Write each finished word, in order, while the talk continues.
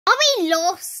Are we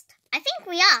lost? I think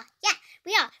we are. Yeah,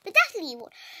 we are. We're definitely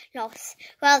lost.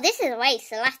 Well, this is what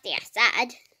Celestia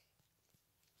said.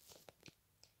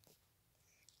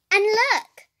 And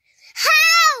look.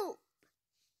 Help!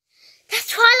 That's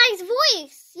Twilight's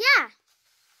voice. Yeah.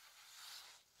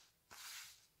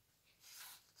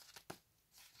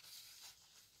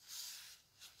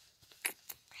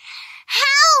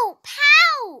 Help!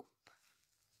 Help!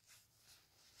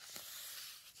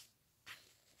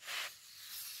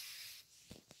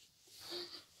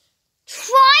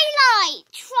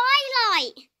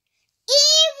 Twilight!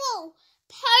 Evil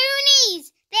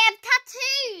ponies! They have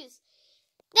tattoos!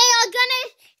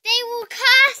 They will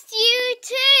curse you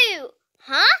too!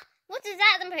 Huh? What does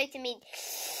that supposed to mean?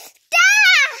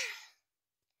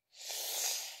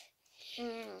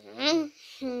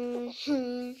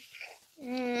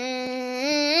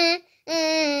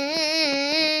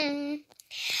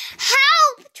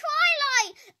 Help!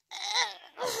 Twilight!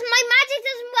 My magic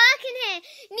doesn't work in here.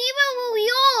 Neither will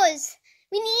yours.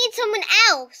 We need someone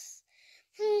else.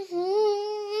 Pew!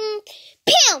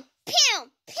 Pew!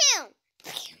 Pew!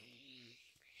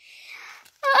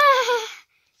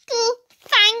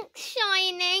 Thanks,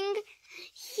 Shining.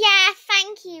 Yeah,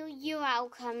 thank you. You're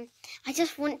welcome. I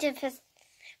just want to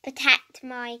protect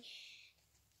my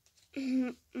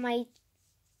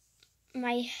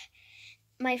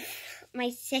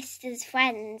sister's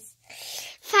friends.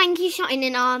 Thank you,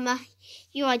 Shining Armor.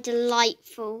 You are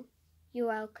delightful. You're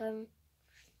welcome.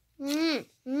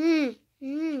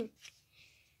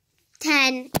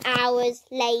 10 hours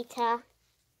later.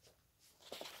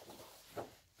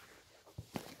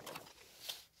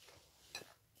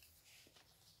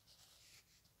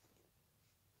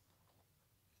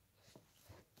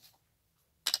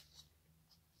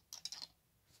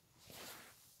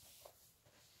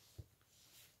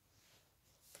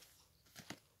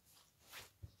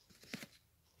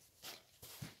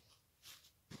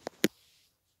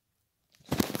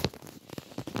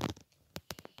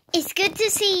 It's good to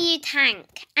see you,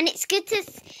 Tank, and it's good to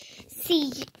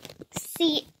see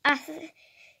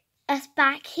us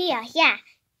back here. Yeah.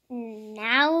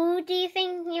 Now, do you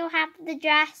think you'll have the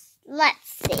dress? Let's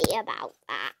see about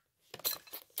that.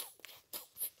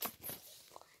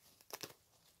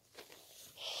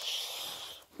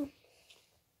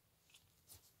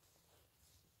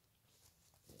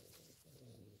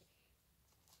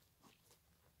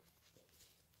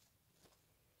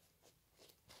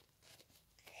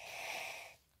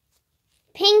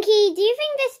 Pinky, do you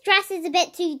think this dress is a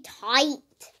bit too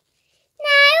tight?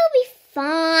 No, it'll be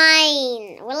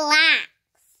fine. Relax.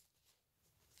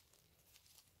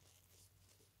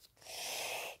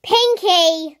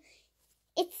 Pinky,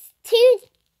 it's too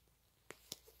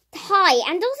tight.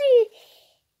 And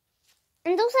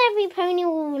also every pony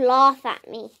will laugh at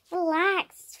me.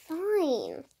 Relax, it's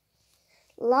fine.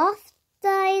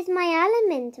 Laughter is my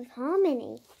element of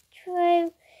harmony.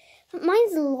 True. But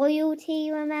mine's loyalty,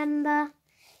 remember?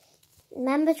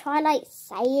 Remember Twilight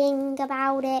saying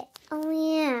about it? Oh,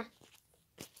 yeah.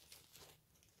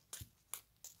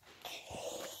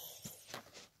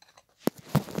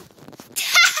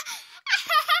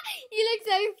 You look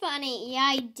so funny. Yeah,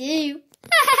 I do.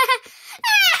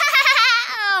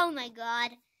 Oh, my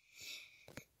God.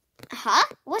 Huh?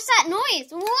 What's that noise?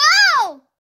 Whoa!